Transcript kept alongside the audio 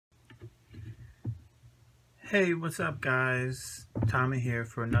Hey, what's up guys? Tommy here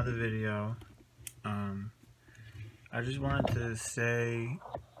for another video. I just wanted to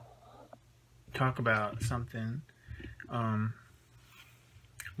talk about something. When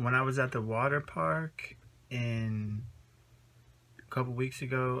I was at the water park a couple weeks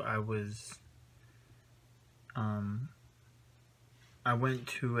ago, I went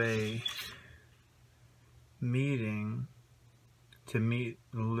to a meeting to meet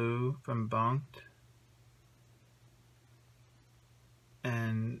Lou from Bunked.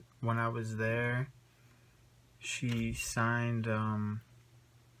 And when I was there, she signed a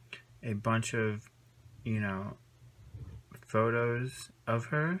bunch of, photos of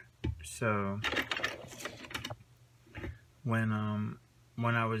her. So when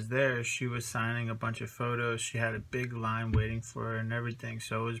I was there, she was signing a bunch of photos. She had a big line waiting for her and everything.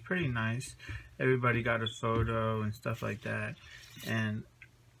 So it was pretty nice. Everybody got a photo and stuff like that. And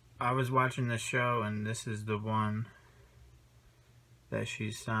I was watching the show, and this is the one that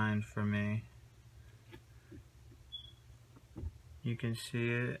she signed for me. You can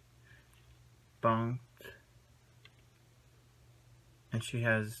see it, Bunked, and she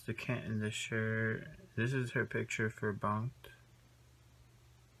has the shirt. This is her picture for Bunked.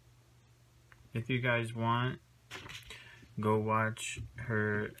 If you guys want, go watch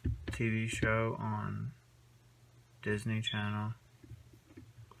her TV show on Disney Channel.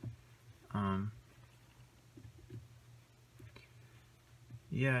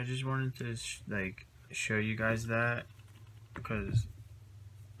 Yeah, I just wanted to show you guys that because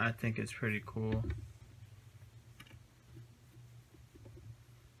I think it's pretty cool.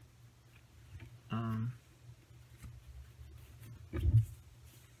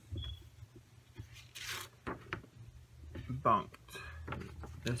 Bunked.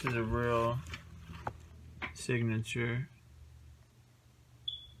 This is a real signature.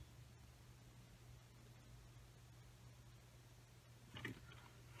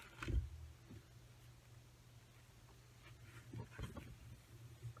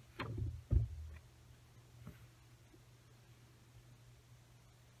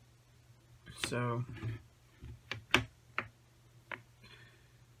 So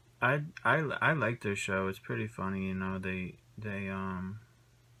I like their show. It's pretty funny,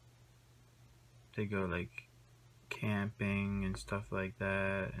 they go like camping and stuff like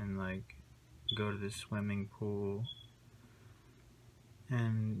that, and like go to the swimming pool,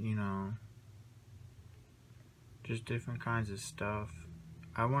 and just different kinds of stuff.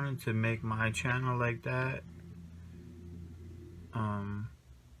 I wanted to make my channel like that,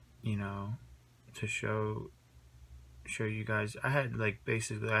 to show you guys. I had I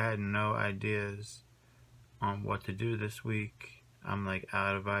had no ideas on what to do this week. I'm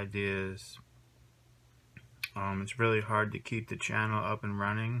out of ideas. It's really hard to keep the channel up and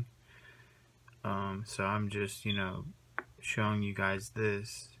running. So I'm just, showing you guys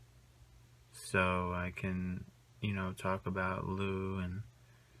this so I can, talk about Lou and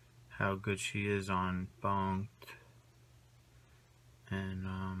how good she is on Bunked. And,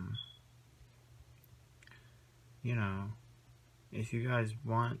 if you guys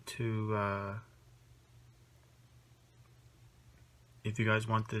want to, if you guys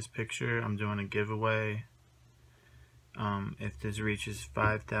want this picture, I'm doing a giveaway. If this reaches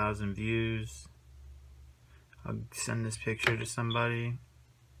 5,000 views, I'll send this picture to somebody.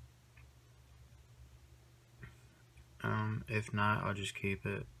 If not, I'll just keep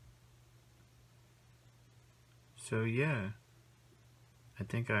it. So yeah, I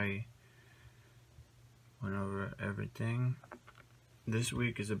think I went over everything. This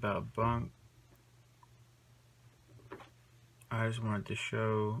week is about Bunk. I just wanted to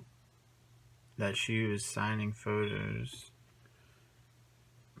show that she was signing photos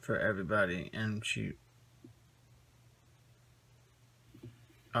for everybody, and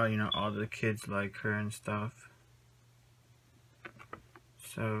all the kids like her and stuff.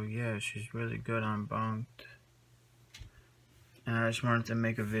 So yeah, she's really good on Bunked. And I just wanted to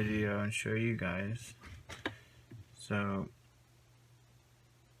make a video and show you guys. So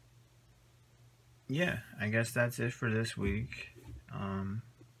yeah, I guess that's it for this week.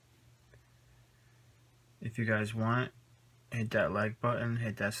 If you guys want, hit that like button,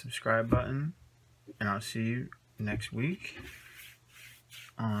 hit that subscribe button, and I'll see you next week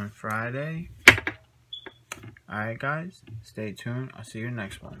on Friday. Alright guys, stay tuned. I'll see you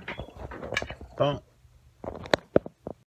next one. Boom.